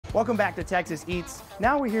Welcome back to Texas Eats.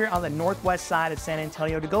 Now we're here on the northwest side of San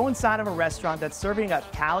Antonio to go inside of a restaurant that's serving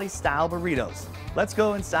up Cali-style burritos. Let's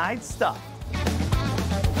go inside stuffed.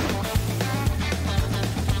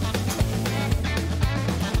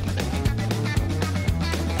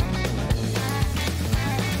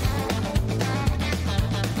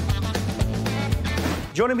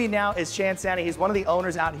 Joining me now is Shan Sandy. He's one of the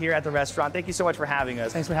owners out here at the restaurant. Thank you so much for having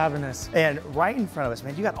us. Thanks for having us. And right in front of us,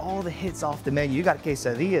 man, you got all the hits off the menu. You got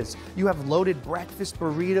quesadillas, you have loaded breakfast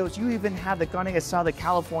burritos, you even have the carne asada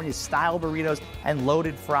California style burritos and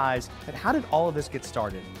loaded fries. And how did all of this get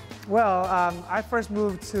started? Well, I first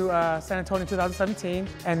moved to San Antonio in 2017,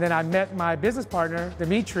 and then I met my business partner,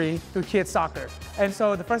 Dimitri, through kids soccer. And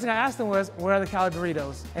so the first thing I asked him was, where are the Cali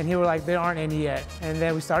burritos? And he was like, there aren't any yet. And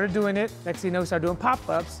then we started doing it. Next thing you know, we started doing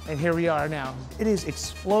pop-ups, and here we are now. It has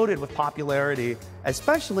exploded with popularity,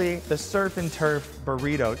 especially the surf and turf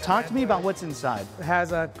burrito. Talk to me about what's inside. It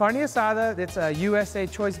has a carne asada, it's a USA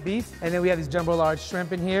choice beef, and then we have these jumbo large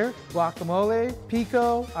shrimp in here, guacamole,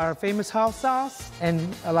 pico, our famous house sauce, and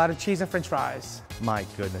a lot of cheese and french fries. My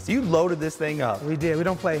goodness, you loaded this thing up. We did, we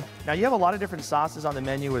don't play. Now you have a lot of different sauces on the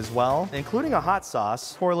menu as well, including a hot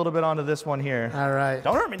sauce. Pour a little bit onto this one here. All right.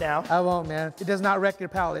 Don't hurt me now. I won't, man. It does not wreck your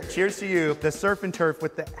palate. Cheers to you, the surf and turf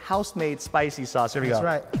with the house-made spicy sauce. Here we go. That's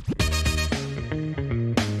right.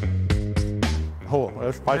 Oh,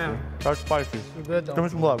 that's spicy. Man. That's spicy. You're good though. Give me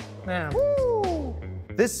some love. Man. Woo!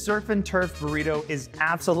 This surf and turf burrito is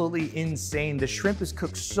absolutely insane. The shrimp is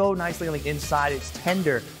cooked so nicely on the inside. It's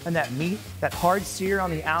tender, and that meat, that hard sear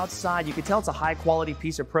on the outside, you can tell it's a high quality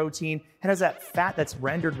piece of protein. It has that fat that's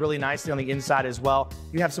rendered really nicely on the inside as well.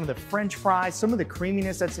 You have some of the french fries, some of the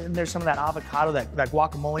creaminess that's in there, some of that avocado, that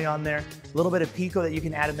guacamole on there, a little bit of pico that you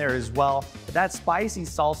can add in there as well. But that spicy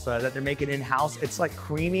salsa that they're making in-house, it's like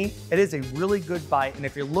creamy. It is a really good bite, and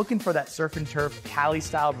if you're looking for that surf and turf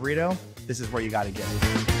Cali-style burrito, this is where you gotta get it.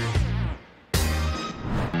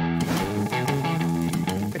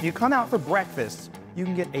 If you come out for breakfast, you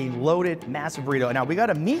can get a loaded, massive burrito. Now, we got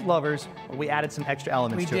a meat lovers, but we added some extra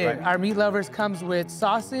elements to it, right? Our meat lovers comes with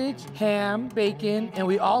sausage, ham, bacon, and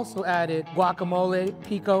we also added guacamole,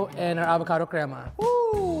 pico, and our avocado crema.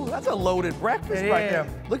 Ooh, that's a loaded breakfast right there.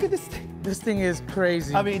 Look at this thing. This thing is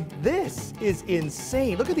crazy. I mean, this is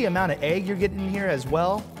insane. Look at the amount of egg you're getting in here as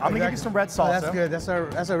well. I'm gonna give you some red salsa. Oh, that's good.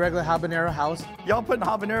 That's a regular habanero house. Y'all putting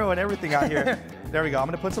habanero and everything out here. There we go. I'm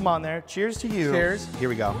gonna put some on there. Cheers to you. Cheers. Here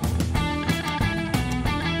we go.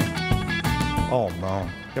 Oh, no.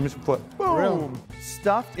 Give me some foot. Boom.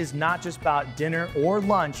 Stuffed is not just about dinner or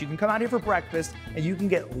lunch. You can come out here for breakfast and you can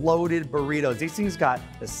get loaded burritos. These things got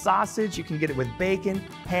the sausage. You can get it with bacon,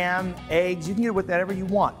 ham, eggs. You can get it with whatever you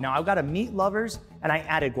want. Now, I've got a meat lovers and I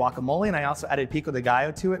added guacamole and I also added pico de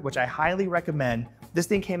gallo to it, which I highly recommend. This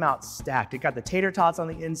thing came out stacked. It got the tater tots on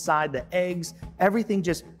the inside, the eggs, everything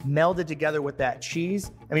just melded together with that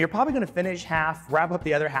cheese. I mean, you're probably gonna finish half, wrap up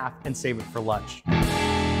the other half, and save it for lunch.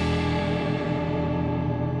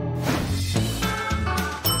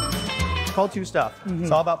 It's called Two Stuff. It's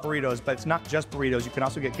all about burritos, but it's not just burritos. You can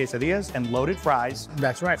also get quesadillas and loaded fries.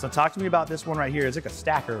 That's right. So talk to me about this one right here. It's like a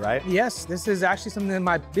stacker, right? Yes, this is actually something that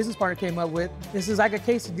my business partner came up with. This is like a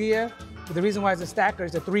quesadilla, but the reason why it's a stacker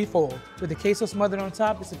is a threefold. With the queso smothered on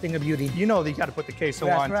top, it's a thing of beauty. You know that you got to put the queso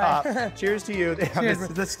That's on right. top. Cheers to you. They have Cheers. this,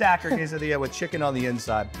 the stacker quesadilla with chicken on the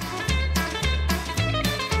inside.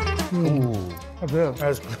 Ooh.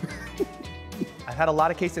 That's good. I've had a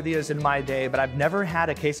lot of quesadillas in my day, but I've never had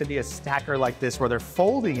a quesadilla stacker like this where they're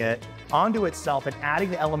folding it onto itself and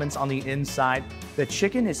adding the elements on the inside. The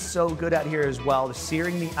chicken is so good out here as well. The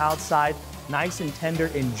searing the outside, nice and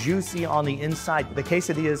tender and juicy on the inside. The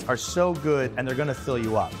quesadillas are so good and they're gonna fill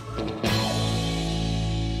you up.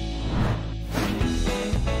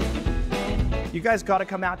 You guys gotta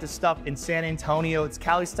come out to stuff in San Antonio. It's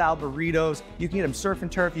Cali-style burritos. You can get them surf and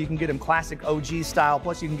turf. You can get them classic OG style.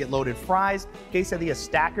 Plus you can get loaded fries, quesadilla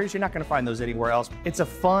stackers. You're not gonna find those anywhere else. It's a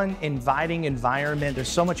fun, inviting environment. There's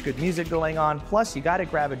so much good music going on. Plus you gotta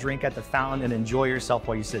grab a drink at the fountain and enjoy yourself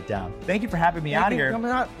while you sit down. Thank you for having me out here. Coming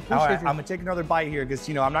out. All right, I'm I'm gonna take another bite here because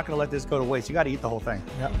I'm not gonna let this go to waste. You gotta eat the whole thing.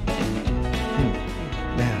 Yep.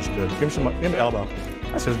 Man, that's good. Give me an elbow.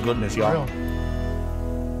 That's just goodness, y'all.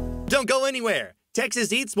 Don't go anywhere.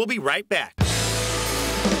 Texas Eats will be right back.